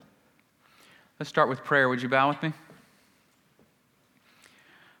Let's start with prayer. Would you bow with me?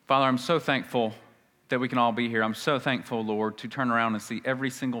 Father, I'm so thankful that we can all be here. I'm so thankful, Lord, to turn around and see every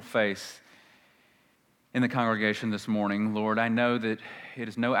single face in the congregation this morning. Lord, I know that it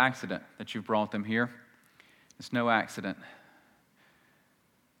is no accident that you've brought them here. It's no accident.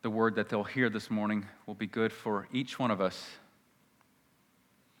 The word that they'll hear this morning will be good for each one of us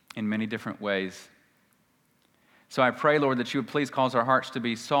in many different ways. So I pray, Lord, that you would please cause our hearts to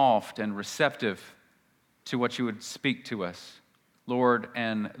be soft and receptive to what you would speak to us. Lord,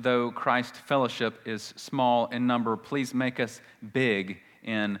 and though Christ fellowship is small in number, please make us big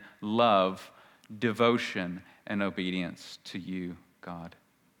in love, devotion, and obedience to you, God.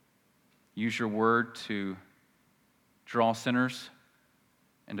 Use your word to draw sinners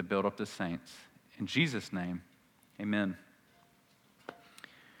and to build up the saints. In Jesus' name, amen.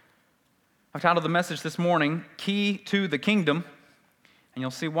 I've titled the message this morning, Key to the Kingdom, and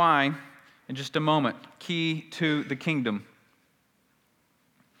you'll see why in just a moment. Key to the Kingdom.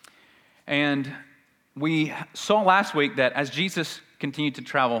 And we saw last week that as Jesus continued to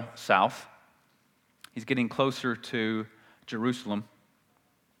travel south, he's getting closer to Jerusalem.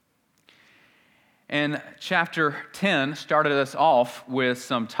 And chapter 10 started us off with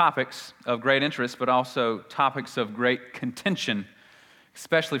some topics of great interest, but also topics of great contention,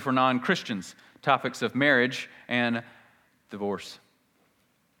 especially for non-Christians, topics of marriage and divorce.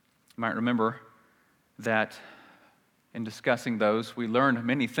 You might remember that in discussing those, we learned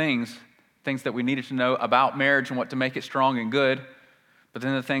many things that we needed to know about marriage and what to make it strong and good, but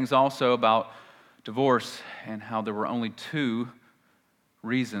then the things also about divorce and how there were only two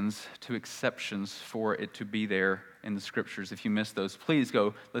exceptions for it to be there in the Scriptures. If you missed those, please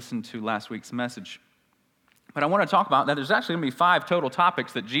go listen to last week's message. But I want to talk about that there's actually going to be 5 total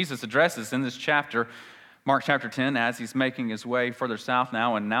topics that Jesus addresses in this chapter, Mark chapter 10, as he's making his way further south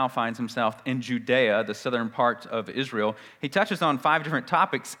now and now finds himself in Judea, the southern part of Israel. He touches on 5 different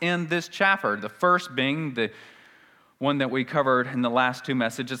topics in this chapter, the first being the one that we covered in the last 2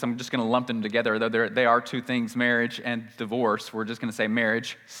 messages. I'm just going to lump them together, though they are 2 things, marriage and divorce. We're just going to say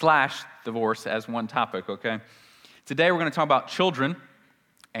marriage/divorce as one topic, okay? Today we're going to talk about children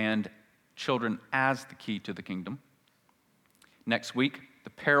and children as the key to the kingdom. Next week,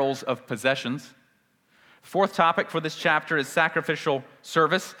 the perils of possessions. 4th topic for this chapter is sacrificial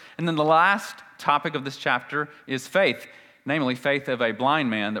service. And then the last topic of this chapter is faith, namely faith of a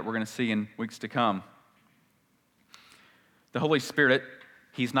blind man that we're going to see in weeks to come. The Holy Spirit,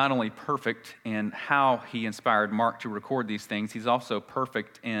 he's not only perfect in how he inspired Mark to record these things, he's also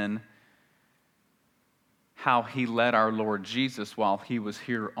perfect in how he led our Lord Jesus while he was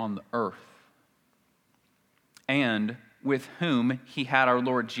here on the earth, and with whom he had our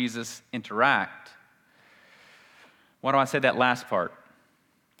Lord Jesus interact. Why do I say that last part?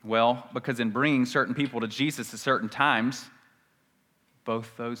 Well, because in bringing certain people to Jesus at certain times,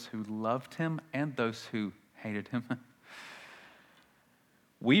 both those who loved him and those who hated him,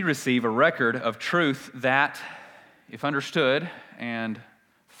 we receive a record of truth that, if understood and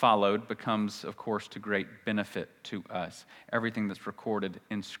followed, becomes, of course, to great benefit to us. Everything that's recorded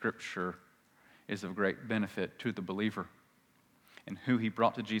in Scripture is of great benefit to the believer. And who he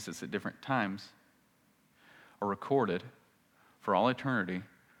brought to Jesus at different times are recorded for all eternity,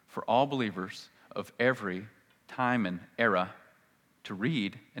 for all believers of every time and era to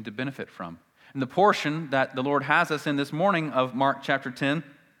read and to benefit from. And the portion that the Lord has us in this morning of Mark chapter 10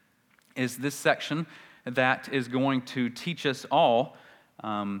 is this section that is going to teach us all,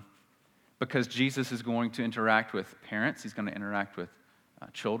 because Jesus is going to interact with parents, he's going to interact with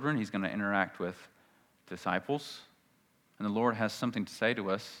children, he's going to interact with disciples, and the Lord has something to say to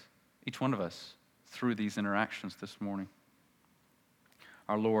us, each one of us, through these interactions this morning.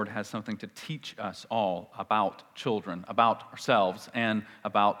 Our Lord has something to teach us all about children, about ourselves, and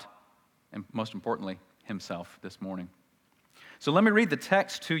about, and most importantly, himself this morning. So let me read the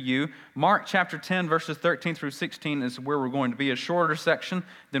text to you. Mark chapter 10, verses 13 through 16 is where we're going to be, a shorter section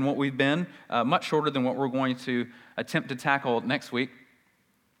than what we've been, much shorter than what we're going to attempt to tackle next week.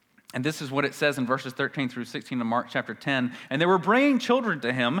 And this is what it says in verses 13 through 16 of Mark chapter 10. And they were bringing children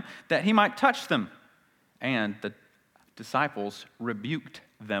to him that he might touch them. And the disciples rebuked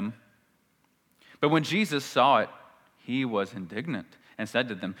them. But when Jesus saw it, he was indignant and said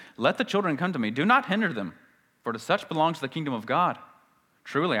to them, "Let the children come to me. Do not hinder them, for to such belongs the kingdom of God.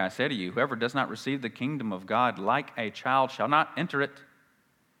 Truly I say to you, whoever does not receive the kingdom of God like a child shall not enter it."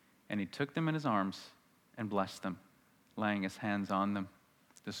 And he took them in his arms and blessed them, laying his hands on them.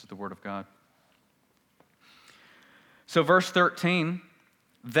 This is the word of God. So verse 13,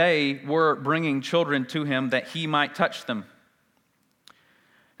 they were bringing children to him that he might touch them.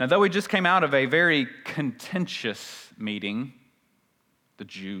 Now, though we just came out of a very contentious meeting, the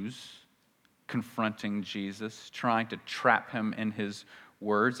Jews confronting Jesus, trying to trap him in his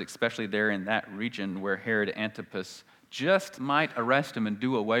words, especially there in that region where Herod Antipas just might arrest him and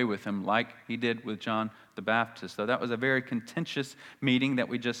do away with him like he did with John the Baptist. So that was a very contentious meeting that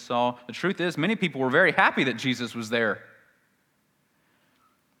we just saw. The truth is, many people were very happy that Jesus was there.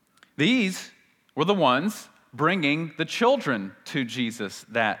 These were the ones bringing the children to Jesus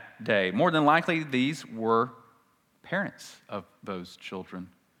that day. More than likely, these were parents of those children.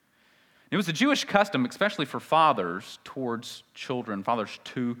 It was a Jewish custom, especially for fathers towards children, fathers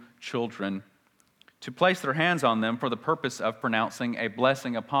to children, to place their hands on them for the purpose of pronouncing a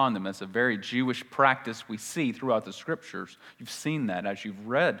blessing upon them. It's a very Jewish practice we see throughout the Scriptures. You've seen that as you've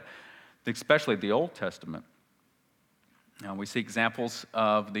read, especially the Old Testament. Now, we see examples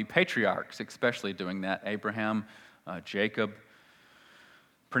of the patriarchs, especially doing that. Abraham, Jacob,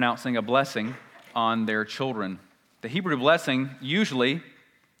 pronouncing a blessing on their children. The Hebrew blessing usually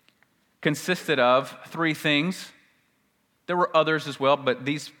consisted of three things. There were others as well, but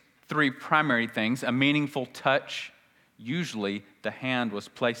these three primary things: a meaningful touch. Usually the hand was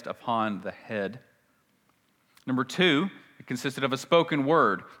placed upon the head. Number two, it consisted of a spoken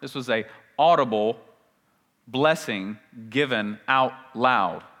word. This was an audible blessing given out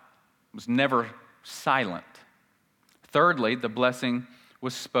loud. It was never silent. Thirdly, the blessing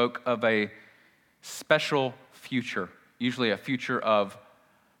was spoke of a special future, usually a future of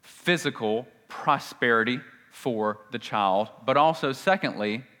physical prosperity for the child, but also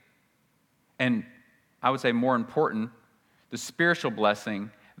secondly, and I would say more important, the spiritual blessing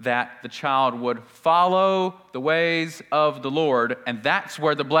that the child would follow the ways of the Lord, and that's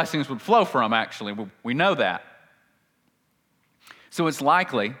where the blessings would flow from, actually. We know that. So it's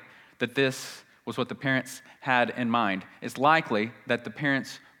likely that this was what the parents had in mind. It's likely that the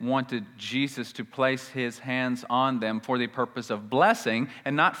parents wanted Jesus to place his hands on them for the purpose of blessing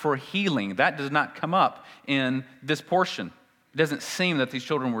and not for healing. That does not come up in this portion. It doesn't seem that these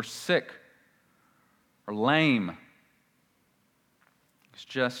children were sick or lame. It's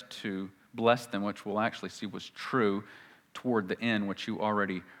just to bless them, which we'll actually see was true toward the end, which you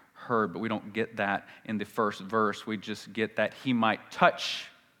already heard, but we don't get that in the first verse. We just get that he might touch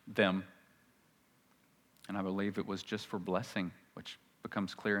them. And I believe it was just for blessing, which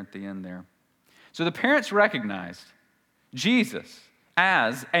becomes clear at the end there. So the parents recognized Jesus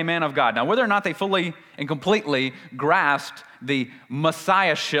as a man of God. Now, whether or not they fully and completely grasped the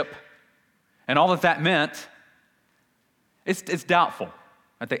messiahship and all that that meant, it's doubtful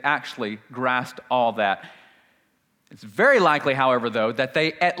that they actually grasped all that. It's very likely, however, though, that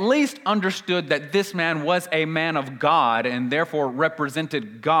they at least understood that this man was a man of God and therefore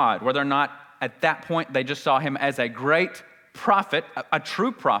represented God. Whether or not at that point they just saw him as a great prophet, a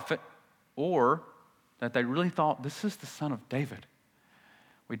true prophet, or that they really thought, this is the son of David.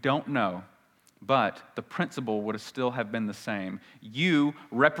 We don't know, but the principle would still have been the same. You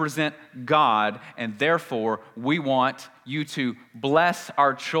represent God, and therefore we want you to bless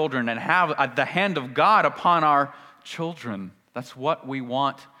our children and have the hand of God upon our children. That's what we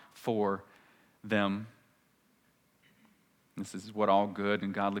want for them. This is what all good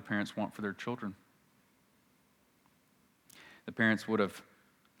and godly parents want for their children. The parents would have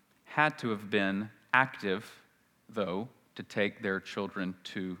had to have been active, though, to take their children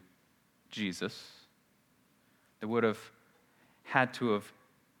to Jesus. They would have had to have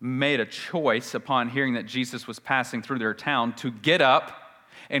made a choice upon hearing that Jesus was passing through their town to get up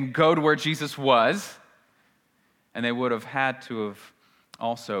and go to where Jesus was. And they would have had to have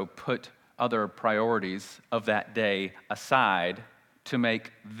also put other priorities of that day aside to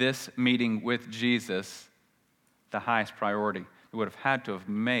make this meeting with Jesus the highest priority. They would have had to have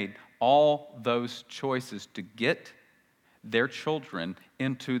made all those choices to get their children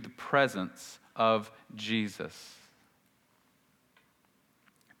into the presence of Jesus.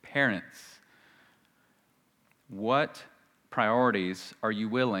 Parents, what priorities are you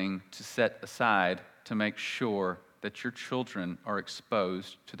willing to set aside to make sure that your children are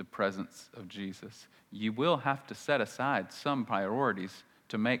exposed to the presence of Jesus? You will have to set aside some priorities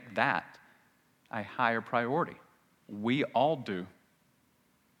to make that a higher priority. We all do.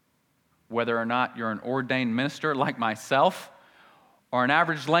 Whether or not you're an ordained minister like myself or an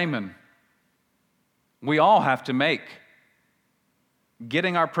average layman, we all have to make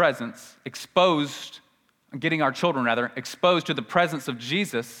getting our children exposed to the presence of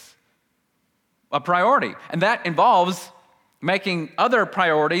Jesus a priority. And that involves making other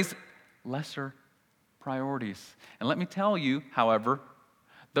priorities lesser priorities. And let me tell you, however,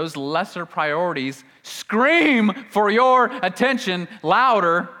 Those lesser priorities scream for your attention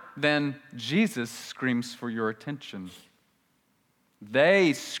louder than Jesus screams for your attention.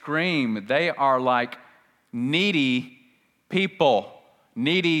 They scream. They are like needy people,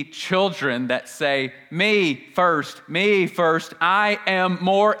 needy children that say, me first, I am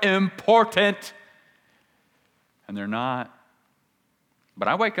more important. And they're not. But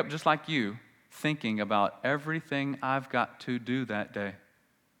I wake up just like you, thinking about everything I've got to do that day.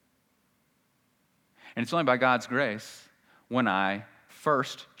 And it's only by God's grace when I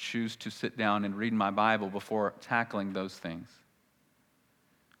first choose to sit down and read my Bible before tackling those things.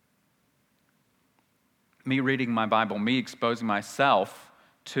 Me reading my Bible, me exposing myself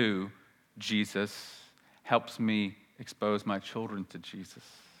to Jesus helps me expose my children to Jesus.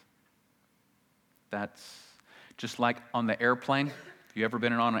 That's just like on the airplane. If you've ever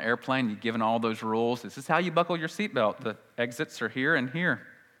been on an airplane, you've given all those rules. This is how you buckle your seatbelt. The exits are here and here.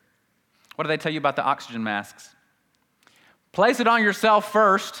 What do they tell you about the oxygen masks? Place it on yourself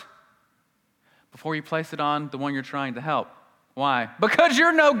first before you place it on the one you're trying to help. Why? Because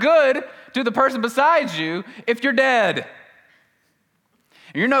you're no good to the person beside you if you're dead.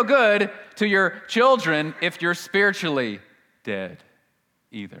 And you're no good to your children if you're spiritually dead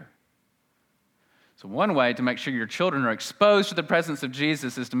either. So one way to make sure your children are exposed to the presence of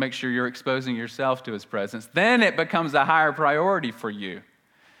Jesus is to make sure you're exposing yourself to his presence. Then it becomes a higher priority for you.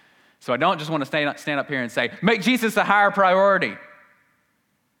 So I don't just want to stand up here and say, make Jesus a higher priority.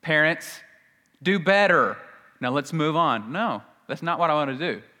 Parents, do better. Now let's move on. No, that's not what I want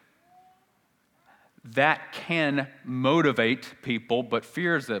to do. That can motivate people, but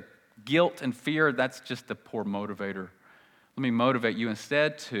guilt and fear, that's just a poor motivator. Let me motivate you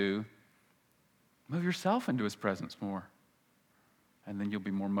instead to move yourself into his presence more. And then you'll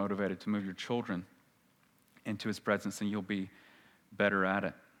be more motivated to move your children into his presence, and you'll be better at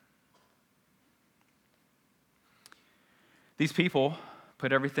it. These people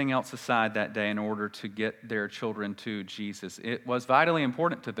put everything else aside that day in order to get their children to Jesus. It was vitally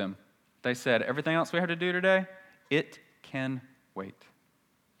important to them. They said, everything else we have to do today, it can wait.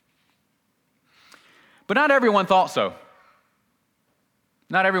 But not everyone thought so.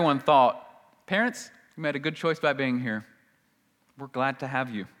 Not everyone thought, parents, you made a good choice by being here. We're glad to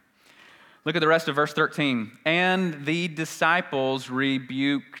have you. Look at the rest of verse 13. And the disciples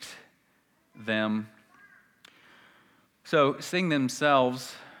rebuked them. So, seeing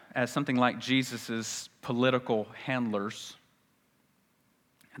themselves as something like Jesus' political handlers,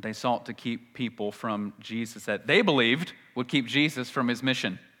 they sought to keep people from Jesus that they believed would keep Jesus from his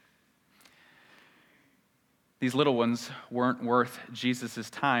mission. These little ones weren't worth Jesus'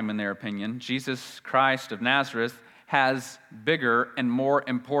 time, in their opinion. Jesus Christ of Nazareth has bigger and more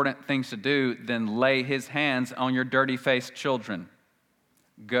important things to do than lay his hands on your dirty-faced children.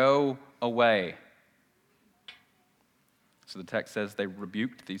 Go away. So the text says they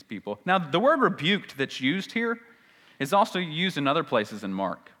rebuked these people. Now, the word rebuked that's used here is also used in other places in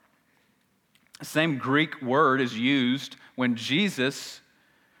Mark. The same Greek word is used when Jesus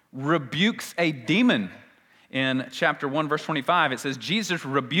rebukes a demon. In chapter 1, verse 25, it says, Jesus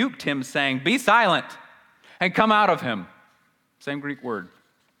rebuked him, saying, be silent and come out of him. Same Greek word.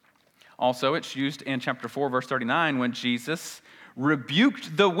 Also, it's used in chapter 4, verse 39, when Jesus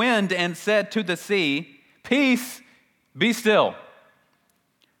rebuked the wind and said to the sea, peace, be still.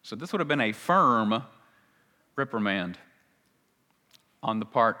 So this would have been a firm reprimand on the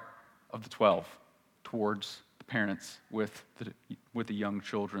part of the 12 towards the parents with the young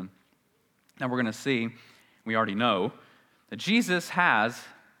children. Now we're going to see, we already know, that Jesus has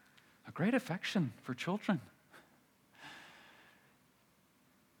a great affection for children.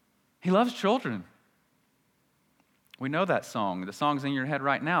 He loves children. We know that song. The song's in your head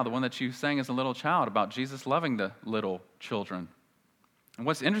right now, the one that you sang as a little child about Jesus loving the little children. And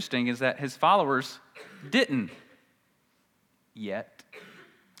what's interesting is that his followers didn't yet.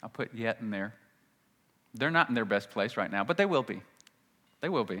 I'll put yet in there. They're not in their best place right now, but they will be. They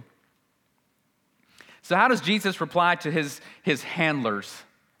will be. So how does Jesus reply to his handlers?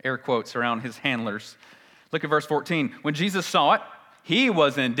 Air quotes around his handlers. Look at verse 14. When Jesus saw it, he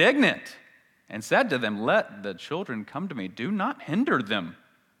was indignant and said to them, let the children come to me. Do not hinder them,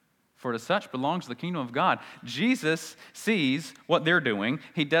 for to such belongs the kingdom of God. Jesus sees what they're doing.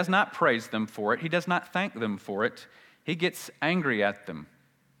 He does not praise them for it. He does not thank them for it. He gets angry at them.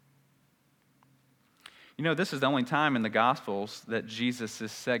 You know, this is the only time in the Gospels that Jesus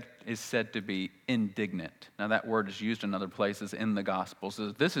is said to be indignant. Now, that word is used in other places in the Gospels.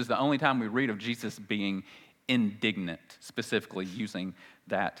 So this is the only time we read of Jesus being indignant, specifically using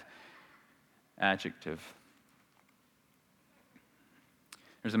that adjective.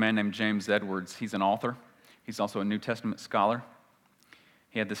 There's a man named James Edwards. He's an author. He's also a New Testament scholar.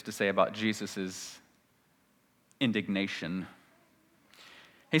 He had this to say about Jesus' indignation.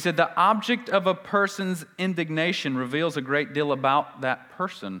 He said, "The object of a person's indignation reveals a great deal about that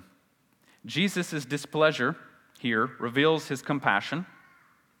person. Jesus' displeasure here reveals his compassion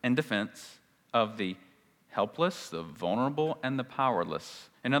and defense of the helpless, the vulnerable, and the powerless."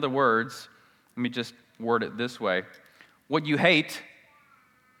 In other words, let me just word it this way. What you hate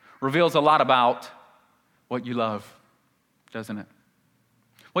reveals a lot about what you love, doesn't it?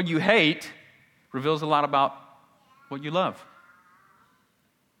 What you hate reveals a lot about what you love.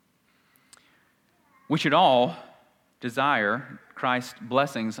 We should all desire Christ's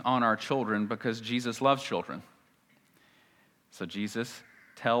blessings on our children because Jesus loves children. So Jesus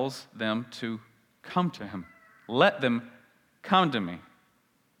tells them to come to him. Let them come to me.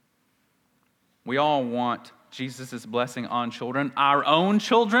 We all want Jesus' blessing on children, our own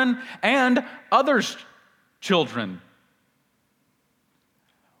children, and others' children.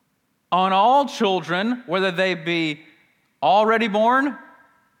 On all children, whether they be already born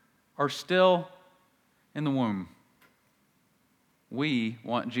or still in the womb. We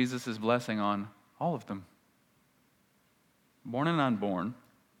want Jesus' blessing on all of them, born and unborn,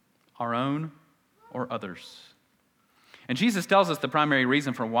 our own or others. And Jesus tells us the primary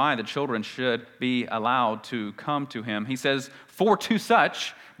reason for why the children should be allowed to come to him. He says, "For to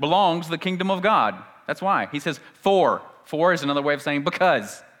such belongs the kingdom of God." That's why. He says, "For." For is another way of saying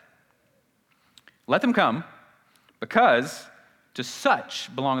because. Let them come, because to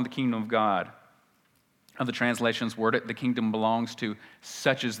such belong the kingdom of God. Other translations word it, the kingdom belongs to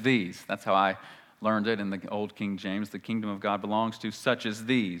such as these. That's how I learned it in the old King James. The kingdom of God belongs to such as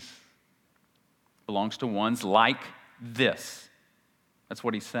these. Belongs to ones like this. That's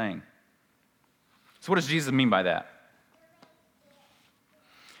what he's saying. So what does Jesus mean by that?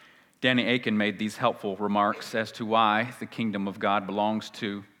 Danny Akin made these helpful remarks as to why the kingdom of God belongs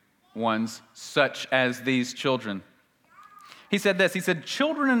to ones such as these children. He said this, he said,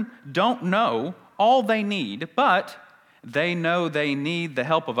 "Children don't know all they need, but they know they need the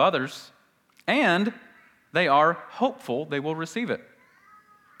help of others, and they are hopeful they will receive it.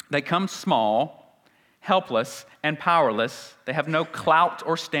 They come small, helpless, and powerless. They have no clout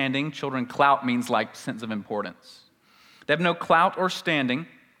or standing." Children, clout means like sense of importance. They have no clout or standing,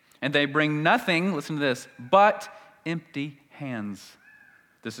 and they bring nothing, listen to this, but empty hands.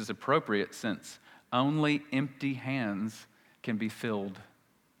 This is appropriate since only empty hands can be filled.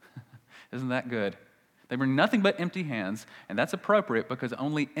 Isn't that good? They bring nothing but empty hands, and that's appropriate because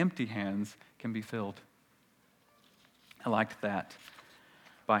only empty hands can be filled. I liked that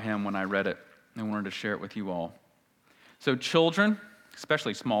by him when I read it and wanted to share it with you all. So children,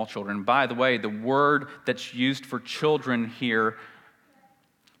 especially small children, by the way, the word that's used for children here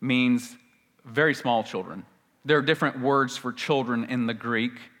means very small children. There are different words for children in the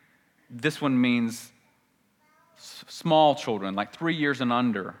Greek. This one means small children, like 3 years and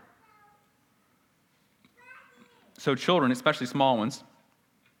under. So children, especially small ones,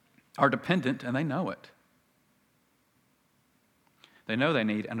 are dependent, and they know it. They know they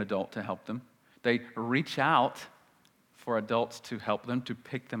need an adult to help them. They reach out for adults to help them, to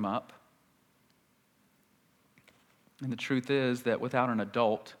pick them up. And the truth is that without an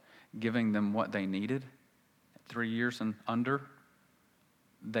adult giving them what they needed, at 3 years and under,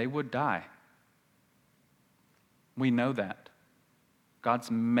 they would die. We know that. God's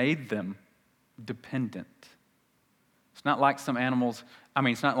made them dependent. It's not like some animals,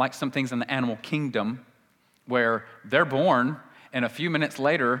 it's not like some things in the animal kingdom where they're born and a few minutes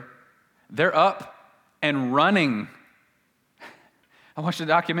later, they're up and running. I watched a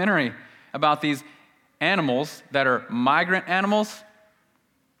documentary about these animals that are migrant animals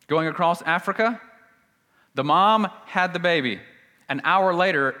going across Africa. The mom had the baby. An hour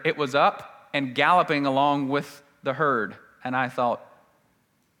later, it was up and galloping along with the herd. And I thought,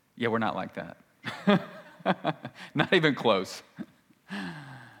 yeah, we're not like that. Not even close.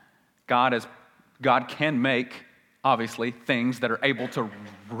 God can make, obviously, things that are able to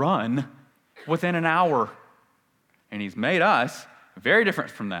run within an hour. And he's made us very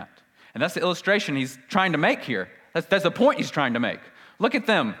different from that. And that's the illustration he's trying to make here. That's the point he's trying to make. Look at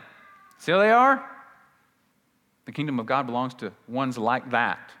them. See how they are? The kingdom of God belongs to ones like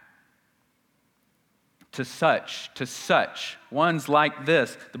that. To such, ones like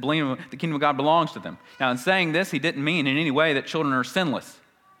this, the kingdom of God belongs to them. Now, in saying this, he didn't mean in any way that children are sinless,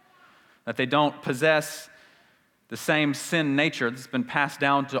 that they don't possess the same sin nature that's been passed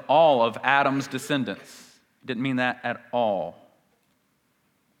down to all of Adam's descendants. He didn't mean that at all.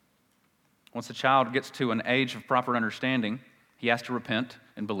 Once a child gets to an age of proper understanding, he has to repent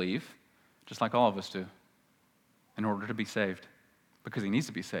and believe, just like all of us do, in order to be saved, because he needs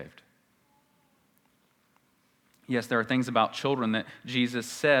to be saved. Yes, there are things about children that Jesus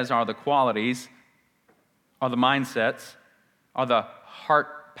says are the qualities, are the mindsets, are the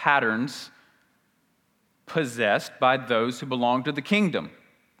heart patterns possessed by those who belong to the kingdom.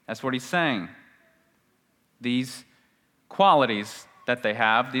 That's what he's saying. These qualities that they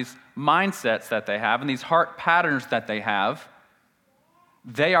have, these mindsets that they have, and these heart patterns that they have,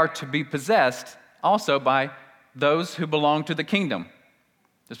 they are to be possessed also by those who belong to the kingdom.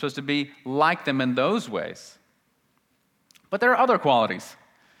 They're supposed to be like them in those ways. But there are other qualities.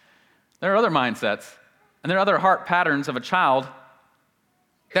 There are other mindsets, and there are other heart patterns of a child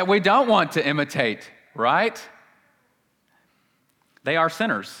that we don't want to imitate, right? They are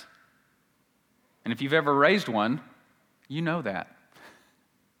sinners. And if you've ever raised one, you know that.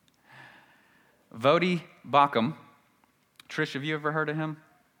 Voddie Baucham. Trish, have you ever heard of him?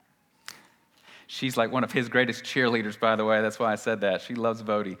 She's like one of his greatest cheerleaders, by the way. That's why I said that. She loves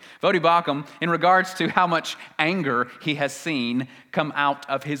Voddie. Voddie Baucham, in regards to how much anger he has seen come out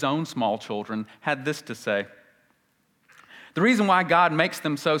of his own small children, had this to say. The reason why God makes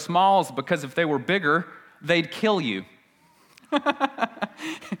them so small is because if they were bigger, they'd kill you.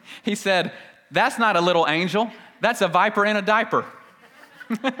 He said, that's not a little angel. That's a viper in a diaper.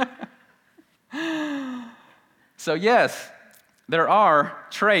 So yes, there are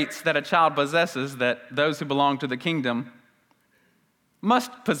traits that a child possesses that those who belong to the kingdom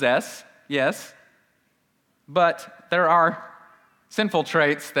must possess, yes, but there are sinful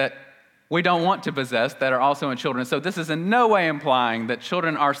traits that we don't want to possess that are also in children. So this is in no way implying that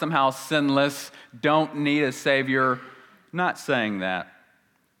children are somehow sinless, don't need a Savior. Not saying that.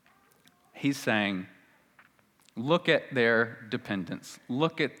 He's saying, look at their dependence,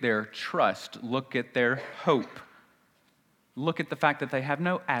 look at their trust, look at their hope. Look at the fact that they have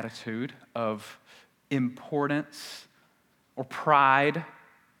no attitude of importance or pride.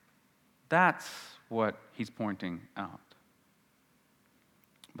 That's what he's pointing out.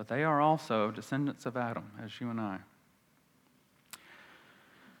 But they are also descendants of Adam, as you and I.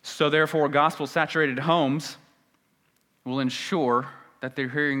 So therefore, gospel-saturated homes will ensure that they're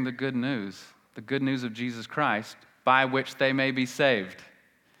hearing the good news of Jesus Christ, by which they may be saved.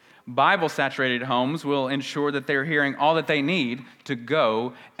 Bible-saturated homes will ensure that they're hearing all that they need to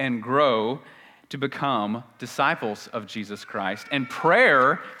go and grow to become disciples of Jesus Christ. And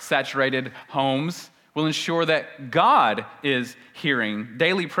prayer-saturated homes will ensure that God is hearing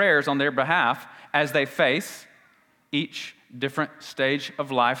daily prayers on their behalf as they face each different stage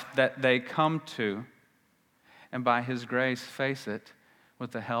of life that they come to. And by His grace, face it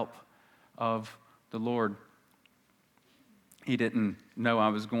with the help of the Lord. He didn't know I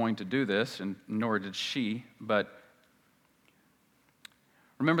was going to do this, and nor did she, but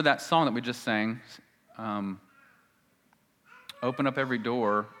remember that song that we just sang? Open up every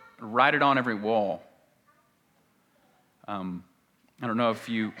door, write it on every wall. I don't know if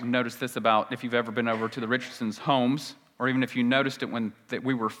you noticed this about if you've ever been over to the Richardson's homes, or even if you noticed it when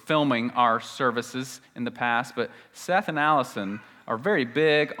we were filming our services in the past, but Seth and Allison are very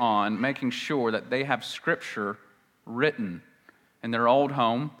big on making sure that they have Scripture written. In their old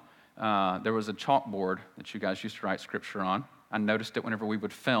home, there was a chalkboard that you guys used to write Scripture on. I noticed it whenever we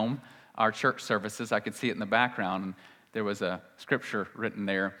would film our church services. I could see it in the background, and there was a Scripture written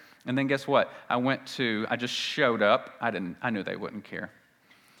there. And then guess what? I just showed up. I knew they wouldn't care.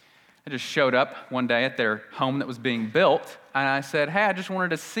 I just showed up one day at their home that was being built, and I said, hey, I just wanted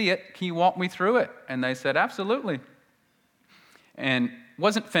to see it. Can you walk me through it? And they said, absolutely. And it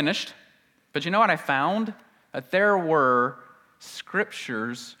wasn't finished, but you know what I found? That there were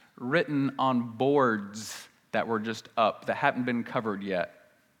Scriptures written on boards that were just up, that hadn't been covered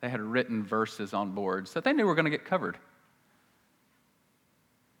yet. They had written verses on boards that they knew were going to get covered.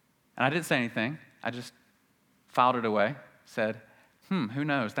 And I didn't say anything. I just filed it away, said, who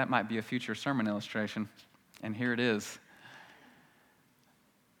knows, that might be a future sermon illustration. And here it is.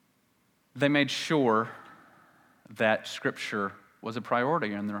 They made sure that Scripture was a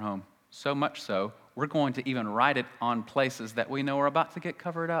priority in their home. So much so, we're going to even write it on places that we know are about to get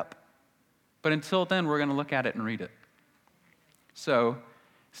covered up. But until then, we're going to look at it and read it. So,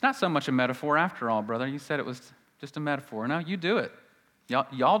 it's not so much a metaphor after all, brother. You said it was just a metaphor. No, you do it.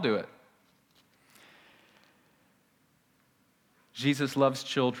 Y'all do it. Jesus loves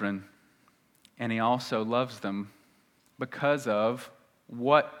children, and He also loves them because of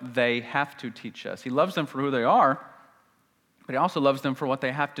what they have to teach us. He loves them for who they are, but He also loves them for what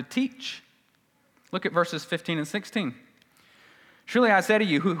they have to teach. Look at verses 15 and 16. Surely I say to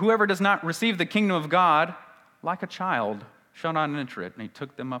you, whoever does not receive the kingdom of God like a child shall not enter it. And he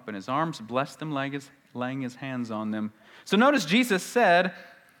took them up in his arms, blessed them, laying his hands on them. So notice Jesus said,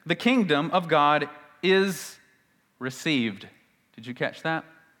 the kingdom of God is received. Did you catch that?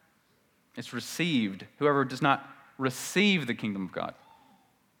 It's received. Whoever does not receive the kingdom of God.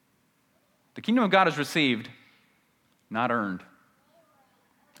 The kingdom of God is received, not earned.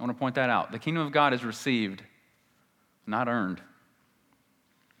 I want to point that out. The kingdom of God is received, not earned.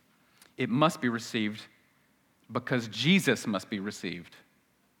 It must be received because Jesus must be received.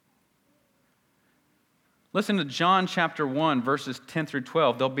 Listen to John chapter 1, verses 10 through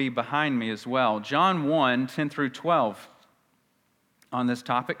 12. They'll be behind me as well. John 1, 10 through 12 on this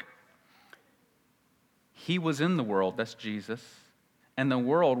topic. He was in the world, that's Jesus, and the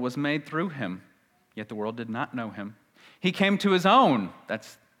world was made through him, yet the world did not know him. He came to his own,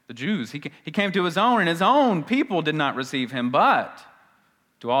 that's the Jews. He came to his own, and his own people did not receive him, but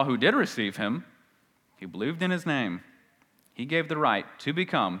to all who did receive him, he believed in his name. He gave the right to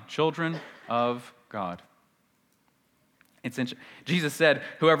become children of God. Jesus said,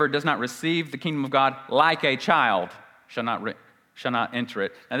 whoever does not receive the kingdom of God like a child shall not enter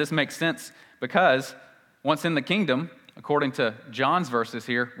it. Now this makes sense because once in the kingdom, according to John's verses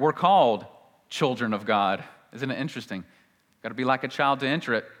here, we're called children of God. Isn't it interesting? Got to be like a child to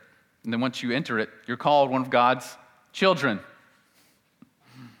enter it. And then once you enter it, you're called one of God's children.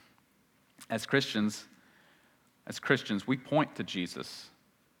 As Christians, we point to Jesus.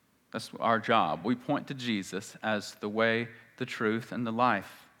 That's our job. We point to Jesus as the way, the truth, and the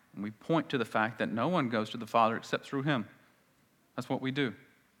life. And we point to the fact that no one goes to the Father except through him. That's what we do.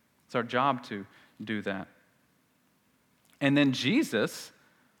 It's our job to do that. And then Jesus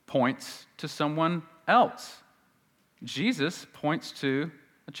points to someone else. Jesus points to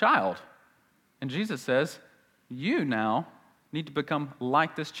a child. And Jesus says, you now need to become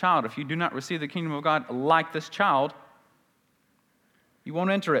like this child. If you do not receive the kingdom of God like this child, you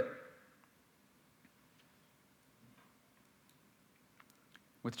won't enter it.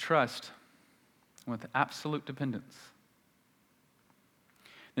 With trust, with absolute dependence.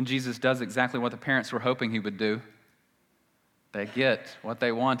 Then Jesus does exactly what the parents were hoping he would do. They get what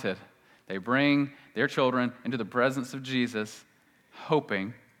they wanted. They bring their children into the presence of Jesus,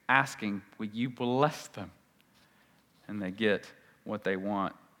 hoping, asking, will you bless them? And they get what they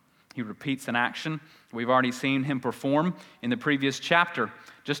want. He repeats an action we've already seen him perform in the previous chapter.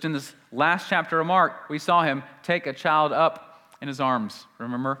 Just in this last chapter of Mark, we saw him take a child up in his arms.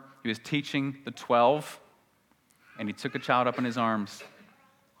 Remember? He was teaching the 12, and he took a child up in his arms.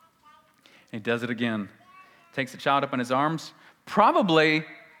 He does it again. Takes the child up in his arms. Probably,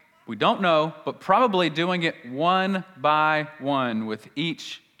 we don't know, but probably doing it one by one with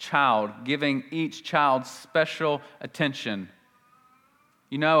each child, giving each child special attention.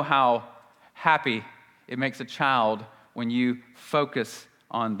 You know how happy it makes a child when you focus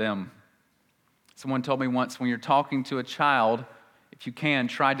on them. Someone told me once, when you're talking to a child, if you can,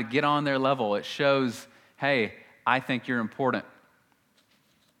 try to get on their level. It shows, hey, I think you're important.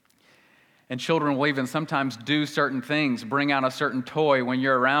 And children will even sometimes do certain things, bring out a certain toy when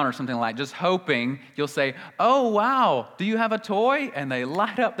you're around or something like, just hoping you'll say, oh, wow, do you have a toy? And they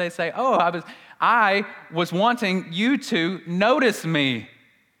light up, they say, oh, I was wanting you to notice me.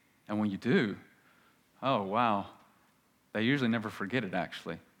 And when you do, oh, wow, they usually never forget it,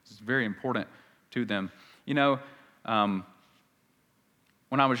 actually. It's very important to them. You know,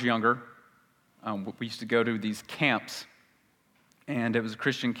 when I was younger, we used to go to these camps, and it was a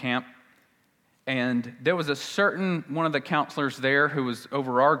Christian camp. And there was a certain one of the counselors there who was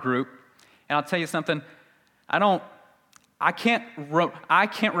over our group. And I'll tell you something, I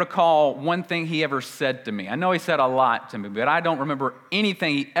can't recall one thing he ever said to me. I know he said a lot to me, but I don't remember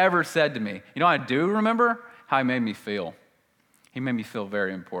anything he ever said to me. You know what I do remember? How he made me feel. He made me feel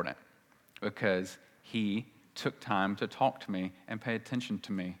very important because he took time to talk to me and pay attention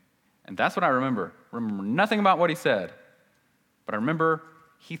to me. And that's what I remember. I remember nothing about what he said, but I remember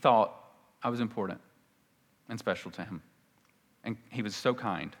he thought I was important and special to him. And he was so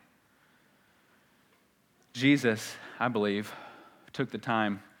kind. Jesus, I believe, took the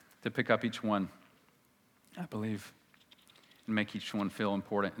time to pick up each one, I believe, and make each one feel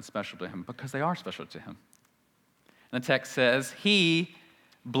important and special to him because they are special to him. And the text says, he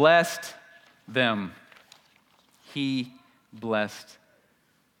blessed them. He blessed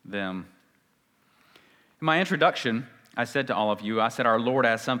them. In my introduction, I said to all of you, I said our Lord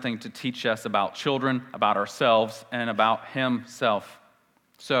has something to teach us about children, about ourselves, and about himself.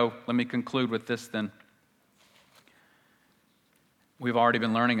 So let me conclude with this then. We've already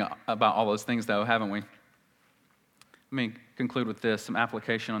been learning about all those things, though, haven't we? Let me conclude with this, some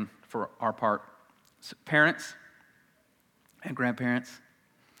application for our part. So, parents, And grandparents,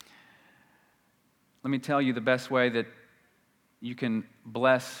 let me tell you the best way that you can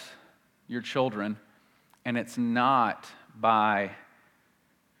bless your children, and it's not by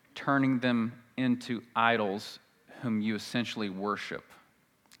turning them into idols whom you essentially worship.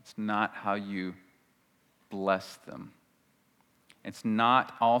 It's not how you bless them. It's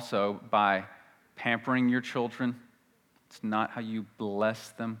not also by pampering your children. It's not how you bless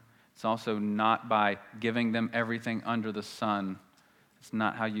them. It's also not by giving them everything under the sun. It's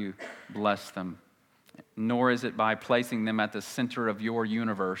not how you bless them. Nor is it by placing them at the center of your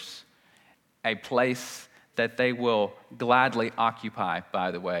universe, a place that they will gladly occupy,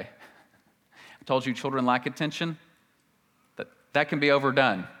 by the way. I told you children like attention. That can be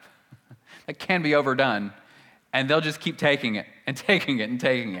overdone. That can be overdone. And they'll just keep taking it and taking it and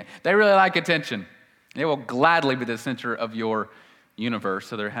taking it. They really like attention. They will gladly be the center of your universe,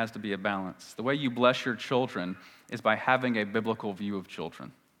 so there has to be a balance. The way you bless your children is by having a biblical view of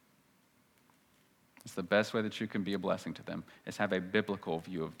children. It's the best way that you can be a blessing to them, is have a biblical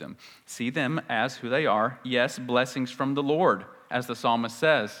view of them. See them as who they are. Yes, blessings from the Lord, as the psalmist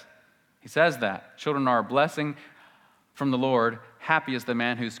says. He says that. Children are a blessing from the Lord. Happy is the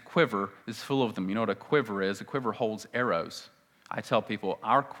man whose quiver is full of them. You know what a quiver is? A quiver holds arrows. I tell people,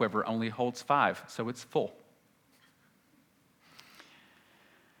 our quiver only holds 5, so it's full.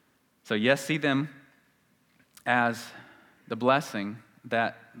 So yes, see them as the blessing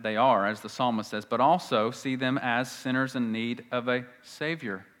that they are, as the psalmist says, but also see them as sinners in need of a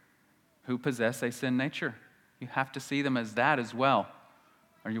Savior who possess a sin nature. You have to see them as that as well,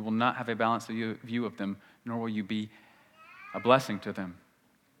 or you will not have a balanced view of them, nor will you be a blessing to them.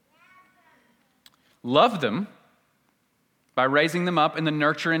 Love them by raising them up in the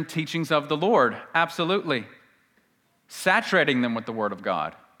nurture and teachings of the Lord. Absolutely. Saturating them with the Word of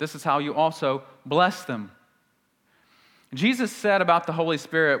God. This is how you also bless them. Jesus said about the Holy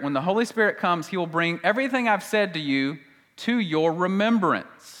Spirit, when the Holy Spirit comes, He will bring everything I've said to you to your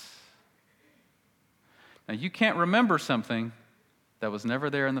remembrance. Now, you can't remember something that was never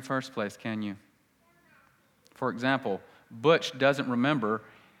there in the first place, can you? For example, Butch doesn't remember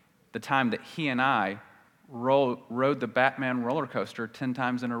the time that he and I rode the Batman roller coaster 10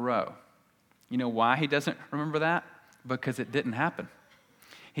 times in a row. You know why he doesn't remember that? Because it didn't happen.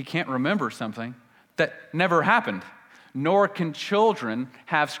 He can't remember something that never happened. Nor can children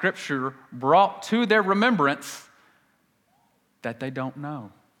have Scripture brought to their remembrance that they don't know.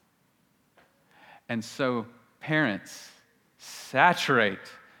 And so, parents, saturate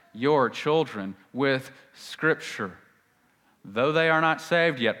your children with Scripture. Though they are not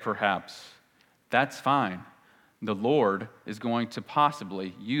saved yet, perhaps, that's fine. The Lord is going to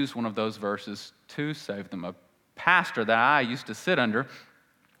possibly use one of those verses to save them. A pastor that I used to sit under,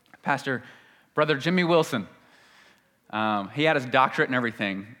 Pastor Brother Jimmy Wilson, he had his doctorate and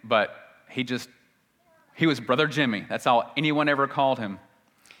everything, but he was Brother Jimmy. That's all anyone ever called him.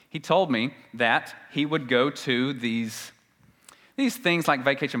 He told me that he would go to these things like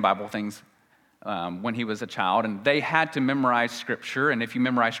Vacation Bible things when he was a child, and they had to memorize Scripture, and if you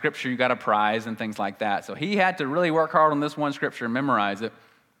memorize Scripture, you got a prize and things like that. So he had to really work hard on this one Scripture and memorize it,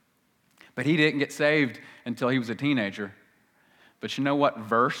 but he didn't get saved until he was a teenager. But you know what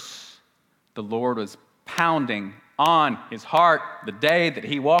verse the Lord was pounding on his heart the day that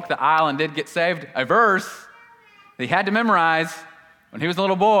he walked the aisle and did get saved? A verse that he had to memorize when he was a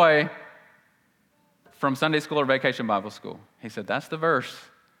little boy from Sunday school or Vacation Bible School. He said, that's the verse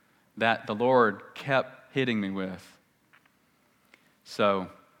that the Lord kept hitting me with. So,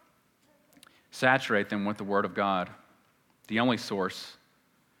 saturate them with the Word of God, the only source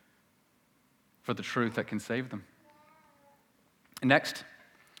for the truth that can save them. Next,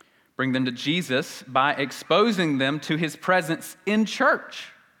 bring them to Jesus by exposing them to His presence in church,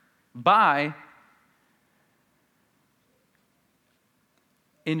 by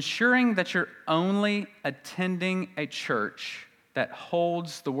ensuring that you're only attending a church that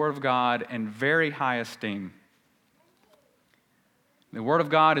holds the Word of God in very high esteem. The Word of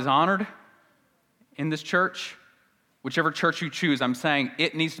God is honored in this church. Whichever church you choose, I'm saying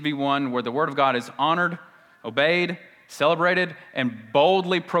it needs to be one where the Word of God is honored, obeyed, celebrated, and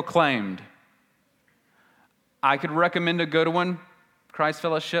boldly proclaimed. I could recommend a good one,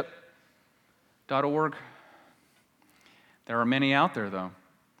 ChristFellowship.org. There are many out there, though.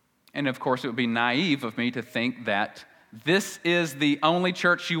 And of course, it would be naive of me to think that this is the only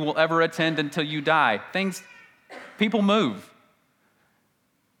church you will ever attend until you die. People move.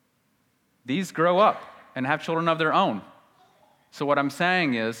 These grow up and have children of their own. So what I'm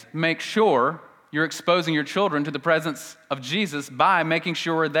saying is, make sure you're exposing your children to the presence of Jesus by making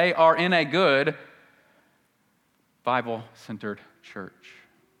sure they are in a good Bible-centered church.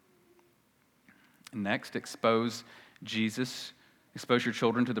 Next, expose your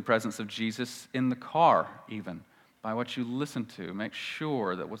children to the presence of Jesus in the car, even, by what you listen to. Make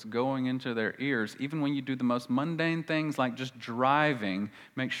sure that what's going into their ears, even when you do the most mundane things like just driving,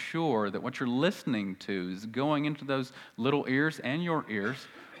 make sure that what you're listening to is going into those little ears and your ears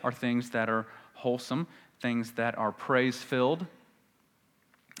are things that are wholesome, things that are praise-filled,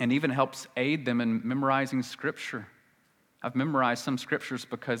 and even helps aid them in memorizing Scripture. I've memorized some scriptures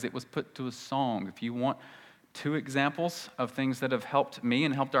because it was put to a song. If you want 2 examples of things that have helped me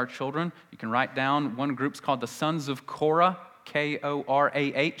and helped our children, you can write down. One group's called the Sons of Korah, Korah.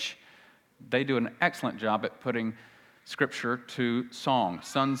 They do an excellent job at putting Scripture to song,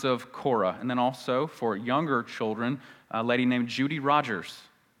 Sons of Korah. And then also for younger children, a lady named Judy Rogers.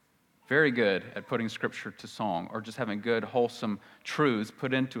 Very good at putting Scripture to song, or just having good, wholesome truths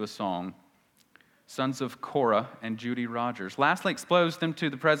put into a song. Sons of Korah and Judy Rogers. Lastly, expose them to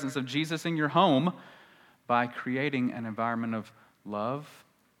the presence of Jesus in your home by creating an environment of love,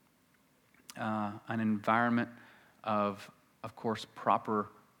 an environment of course, proper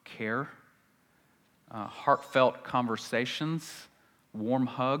care, heartfelt conversations, warm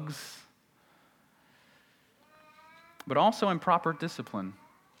hugs, but also in proper discipline.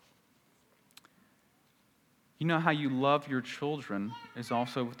 You know how you love your children is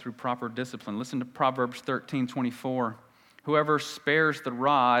also through proper discipline. Listen to Proverbs 13:24. Whoever spares the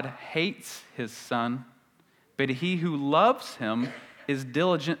rod hates his son, but he who loves him is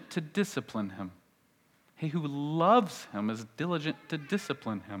diligent to discipline him. He who loves him is diligent to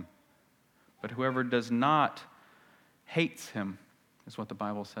discipline him. But whoever does not hates him, is what the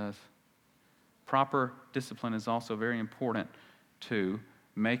Bible says. Proper discipline is also very important to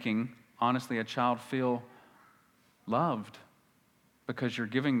making, honestly, a child feel loved, because you're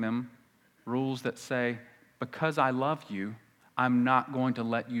giving them rules that say, because I love you, I'm not going to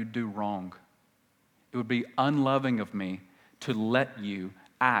let you do wrong. It would be unloving of me to let you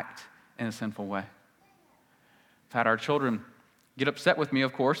act in a sinful way. I've had our children get upset with me,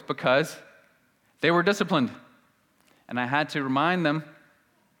 of course, because they were disciplined. And I had to remind them,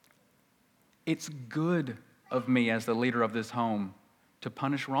 it's good of me as the leader of this home to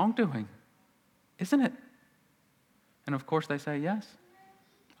punish wrongdoing, isn't it? And of course they say yes.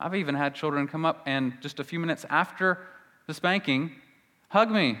 I've even had children come up and just a few minutes after the spanking,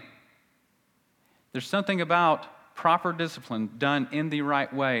 hug me. There's something about proper discipline done in the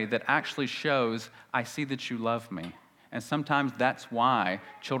right way that actually shows, I see that you love me. And sometimes that's why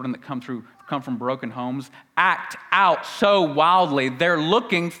children that come from broken homes act out so wildly. They're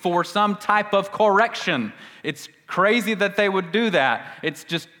looking for some type of correction. It's crazy that they would do that. It's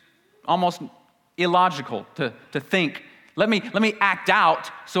just almost illogical to think, let me act out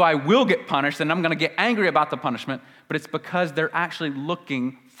so I will get punished, and I'm going to get angry about the punishment. But it's because they're actually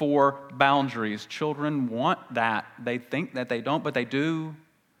looking for boundaries. Children want that. They think that they don't, but they do.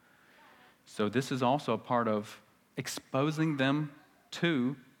 So this is also a part of exposing them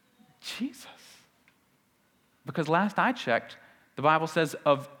to Jesus. Because last I checked, the Bible says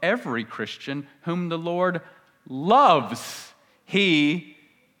of every Christian whom the Lord loves, he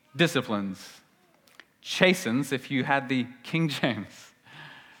disciplines. Chastens, if you had the King James.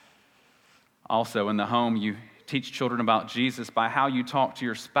 Also in the home, you teach children about Jesus by how you talk to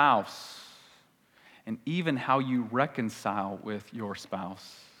your spouse and even how you reconcile with your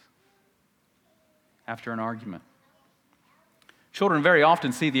spouse after an argument. Children very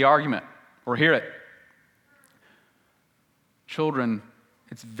often see the argument or hear it. Children,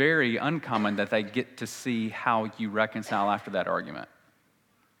 it's very uncommon that they get to see how you reconcile after that argument.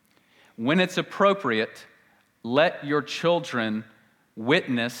 When it's appropriate, let your children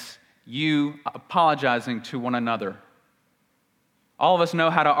witness you apologizing to one another. All of us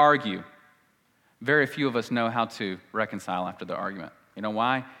know how to argue. Very few of us know how to reconcile after the argument. You know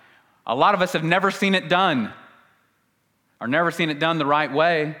why? A lot of us have never seen it done, or never seen it done the right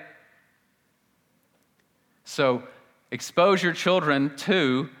way. So expose your children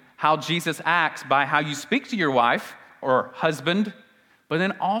to how Jesus acts by how you speak to your wife or husband, but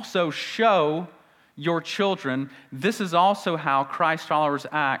then also show your children this is also how Christ followers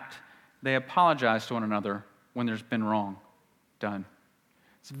act. They apologize to one another when there's been wrong done.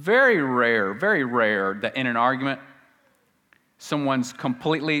 It's very rare that in an argument, someone's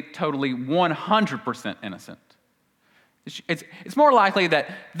completely, totally, 100% innocent. It's more likely that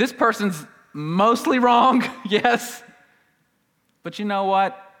this person's mostly wrong, yes, but you know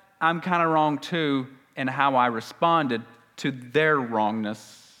what? I'm kind of wrong too in how I responded to their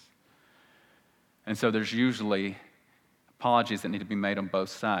wrongness. And so there's usually apologies that need to be made on both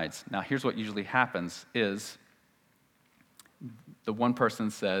sides. Now, here's what usually happens is the one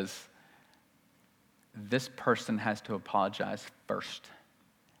person says, this person has to apologize first,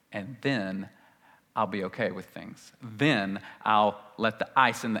 and then I'll be okay with things. Then I'll let the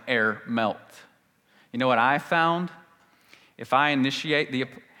ice in the air melt. You know what I found? If I initiate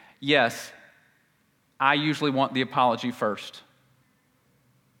yes, I usually want the apology first.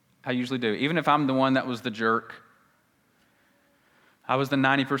 I usually do. Even if I'm the one that was the jerk, I was the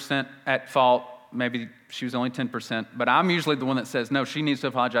 90% at fault, maybe she was only 10%, but I'm usually the one that says, no, she needs to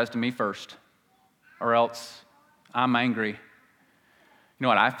apologize to me first, or else I'm angry. You know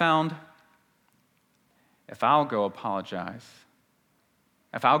what I found? If I'll go apologize,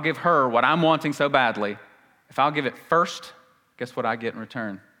 if I'll give her what I'm wanting so badly, if I'll give it first, guess what I get in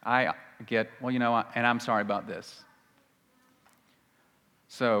return? I get, well, and I'm sorry about this.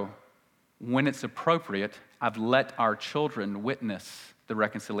 So, when it's appropriate, I've let our children witness the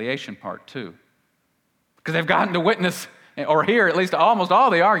reconciliation part too. Because they've gotten to witness, or hear at least almost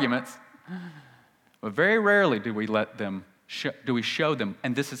all the arguments. But very rarely do we let them, do we show them,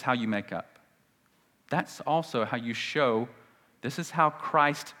 and this is how you make up. That's also how you show, this is how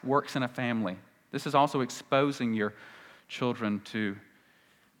Christ works in a family. This is also exposing your children to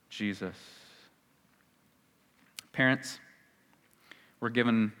Jesus. Parents, we're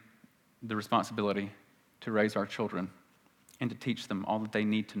given the responsibility to raise our children and to teach them all that they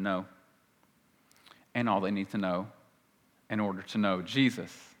need to know and all they need to know in order to know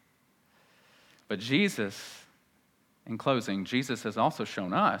Jesus. But Jesus, in closing, Jesus has also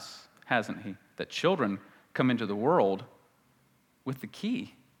shown us, hasn't he, that children come into the world with the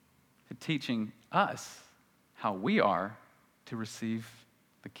key to teaching us how we are to receive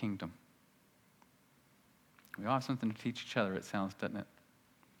the kingdom. We all have something to teach each other, it sounds, doesn't it?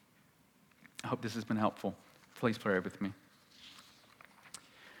 I hope this has been helpful. Please pray with me.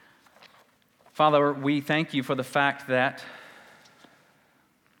 Father, we thank you for the fact that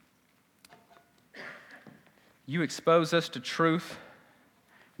you expose us to truth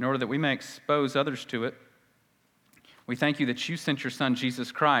in order that we may expose others to it. We thank you that you sent your Son,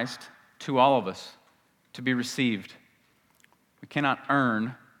 Jesus Christ, to all of us to be received. We cannot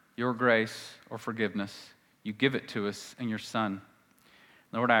earn your grace or forgiveness. You give it to us in your Son.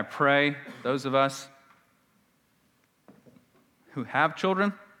 Lord, I pray those of us who have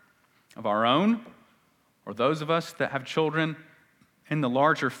children of our own, or those of us that have children in the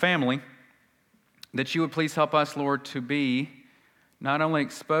larger family, that you would please help us, Lord, to be not only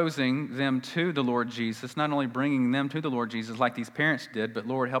exposing them to the Lord Jesus, not only bringing them to the Lord Jesus like these parents did, but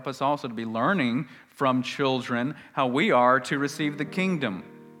Lord, help us also to be learning from children how we are to receive the kingdom.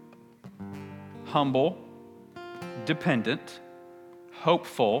 Humble, dependent,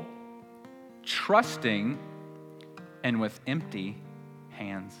 hopeful, trusting, and with empty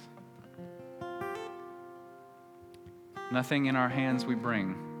hands. Nothing in our hands we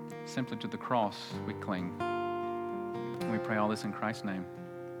bring, simply to the cross we cling. And we pray all this in Christ's name.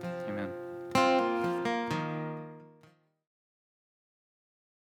 Amen.